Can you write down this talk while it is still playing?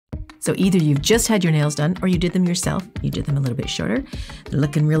So either you've just had your nails done or you did them yourself. You did them a little bit shorter, they're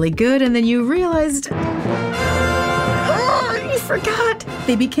looking really good, and then you realized, oh, you forgot.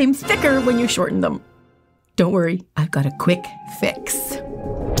 They became thicker when you shortened them. Don't worry, I've got a quick fix.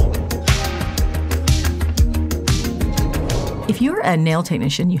 If you're a nail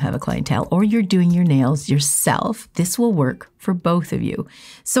technician, you have a clientele, or you're doing your nails yourself, this will work for both of you.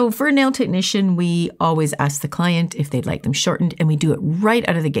 So for a nail technician, we always ask the client if they'd like them shortened, and we do it right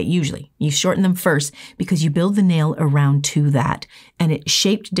out of the gate. Usually, you shorten them first because you build the nail around to that, and it's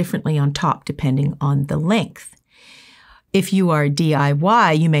shaped differently on top depending on the length. If you are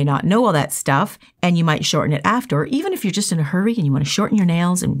DIY, you may not know all that stuff, and you might shorten it after, or even if you're just in a hurry and you want to shorten your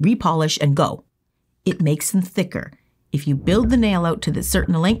nails and repolish and go. It makes them thicker. If you build the nail out to the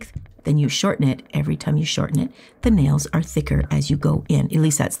certain length, then you shorten it. Every time you shorten it, the nails are thicker as you go in. At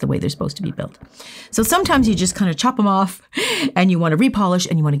least that's the way they're supposed to be built. So sometimes you just kind of chop them off and you want to repolish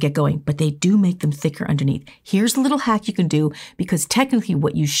and you want to get going, but they do make them thicker underneath. Here's a little hack you can do, because technically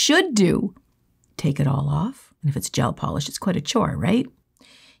what you should do, take it all off. And if it's gel polish, it's quite a chore, right?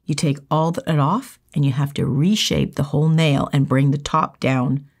 You take all it off and you have to reshape the whole nail and bring the top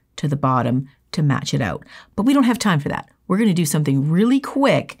down to the bottom to match it out. But we don't have time for that. We're going to do something really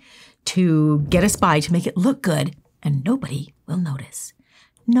quick to get us by, to make it look good, and nobody will notice.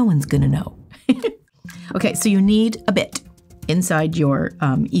 No one's going to know. Okay, so you need a bit inside your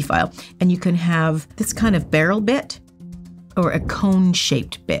e-file, and you can have this kind of barrel bit or a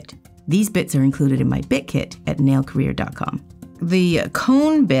cone-shaped bit. These bits are included in my bit kit at nailcareer.com. The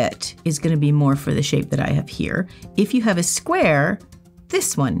cone bit is going to be more for the shape that I have here. If you have a square,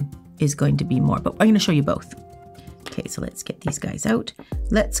 this one is going to be more, but I'm going to show you both. Okay, so let's get these guys out.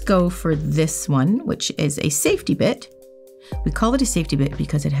 Let's go for this one, which is a safety bit. We call it a safety bit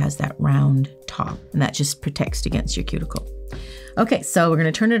because it has that round top, and that just protects against your cuticle. Okay, so we're going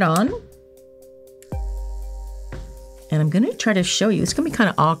to turn it on. And I'm going to try to show you. It's going to be kind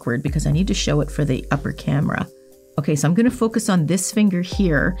of awkward because I need to show it for the upper camera. Okay, so I'm going to focus on this finger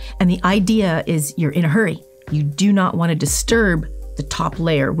here. And the idea is you're in a hurry. You do not want to disturb the top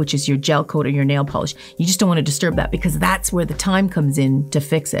layer, which is your gel coat or your nail polish. You just don't want to disturb that because that's where the time comes in to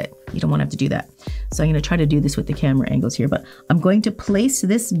fix it. You don't want to have to do that. So I'm going to try to do this with the camera angles here, but I'm going to place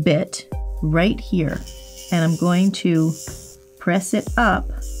this bit right here and I'm going to press it up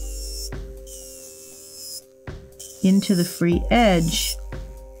into the free edge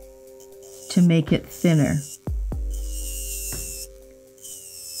to make it thinner.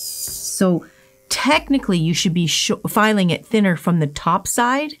 So technically, you should be filing it thinner from the top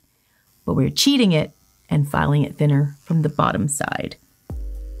side, but we're cheating it and filing it thinner from the bottom side.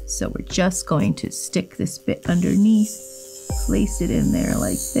 So we're just going to stick this bit underneath, place it in there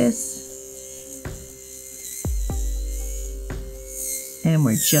like this, and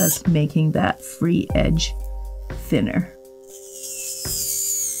we're just making that free edge thinner.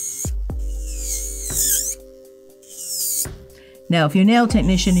 Now, if you're a nail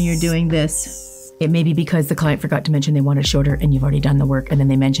technician and you're doing this, it may be because the client forgot to mention they wanted shorter and you've already done the work, and then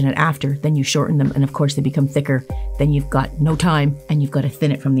they mention it after, then you shorten them, and of course they become thicker. Then you've got no time and you've got to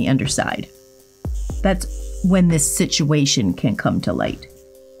thin it from the underside. That's when this situation can come to light.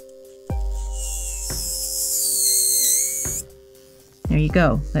 There you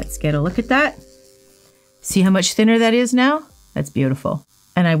go. Let's get a look at that. See how much thinner that is now? That's beautiful.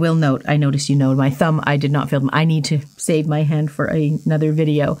 And I will note, I noticed you know my thumb, I did not film. I need to save my hand for another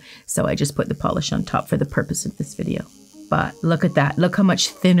video. So I just put the polish on top for the purpose of this video. But look at that. Look how much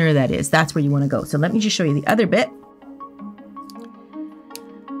thinner that is. That's where you want to go. So let me just show you the other bit.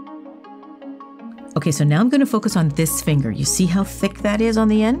 Okay, so now I'm going to focus on this finger. You see how thick that is on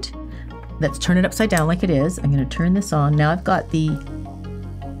the end? Let's turn it upside down like it is. I'm going to turn this on. Now I've got the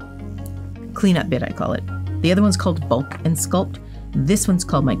cleanup bit, I call it. The other one's called bulk and sculpt. This one's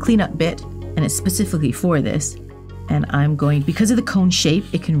called my cleanup bit, and it's specifically for this. And I'm going, because of the cone shape,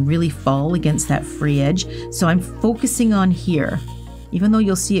 it can really fall against that free edge. So I'm focusing on here. Even though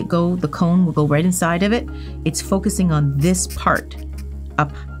you'll see it go, the cone will go right inside of it, it's focusing on this part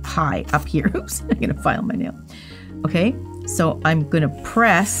up high, up here. Oops, I'm gonna file my nail. Okay, so I'm gonna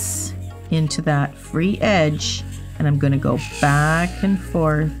press into that free edge, and I'm gonna go back and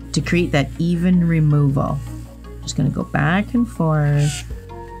forth to create that even removal. Just going to go back and forth,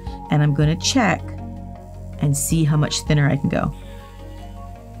 and I'm going to check and see how much thinner I can go.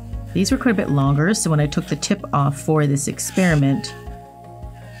 These were quite a bit longer, so when I took the tip off for this experiment,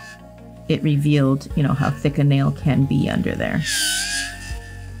 it revealed, you know, how thick a nail can be under there.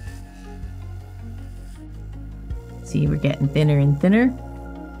 See, we're getting thinner and thinner.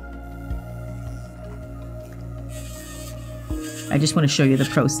 I just want to show you the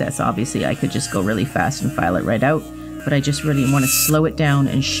process. Obviously, I could just go really fast and file it right out, but I just really want to slow it down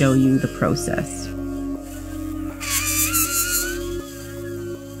and show you the process.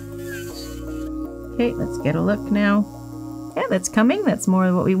 Okay, let's get a look now. Yeah, that's coming. That's more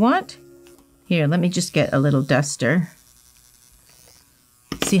of what we want. Here, let me just get a little duster.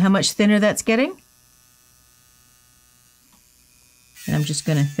 See how much thinner that's getting? And I'm just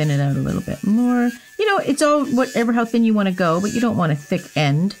going to thin it out a little bit more. You know, it's all whatever how thin you want to go, but you don't want a thick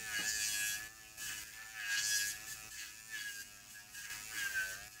end.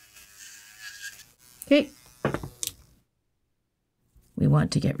 Okay. We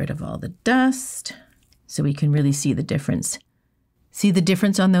want to get rid of all the dust so we can really see the difference. See the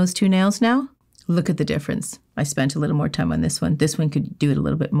difference on those two nails now? Look at the difference. I spent a little more time on this one. This one could do it a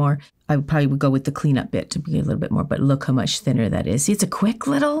little bit more. I would probably go with the cleanup bit to be a little bit more, but look how much thinner that is. See, it's a quick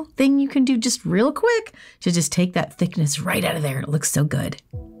little thing you can do just real quick to just take that thickness right out of there. It looks so good.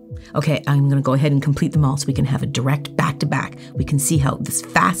 Okay, I'm gonna go ahead and complete them all so we can have a direct back-to-back. We can see how this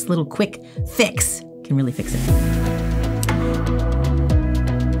fast little quick fix can really fix it.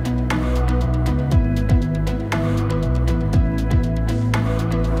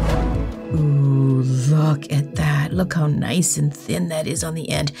 Look at that. Look how nice and thin that is on the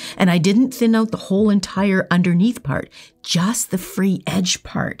end. And I didn't thin out the whole entire underneath part, just the free edge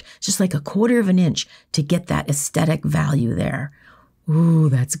part, just like 1/4 of an inch to get that aesthetic value there. Ooh,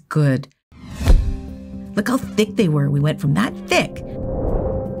 that's good. Look how thick they were. We went from that thick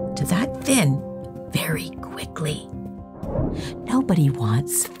to that thin very quickly. Nobody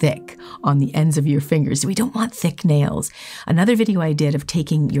wants thick on the ends of your fingers. We don't want thick nails. Another video I did of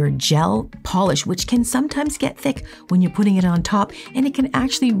taking your gel polish, which can sometimes get thick when you're putting it on top, and it can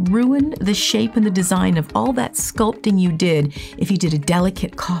actually ruin the shape and the design of all that sculpting you did if you did a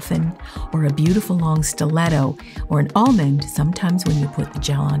delicate coffin or a beautiful long stiletto or an almond. Sometimes when you put the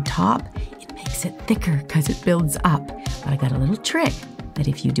gel on top, it makes it thicker because it builds up. But I got a little trick that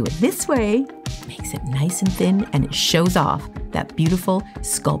if you do it this way, it makes it nice and thin and it shows off that beautiful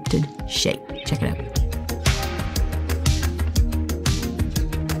sculpted shape. Check it out.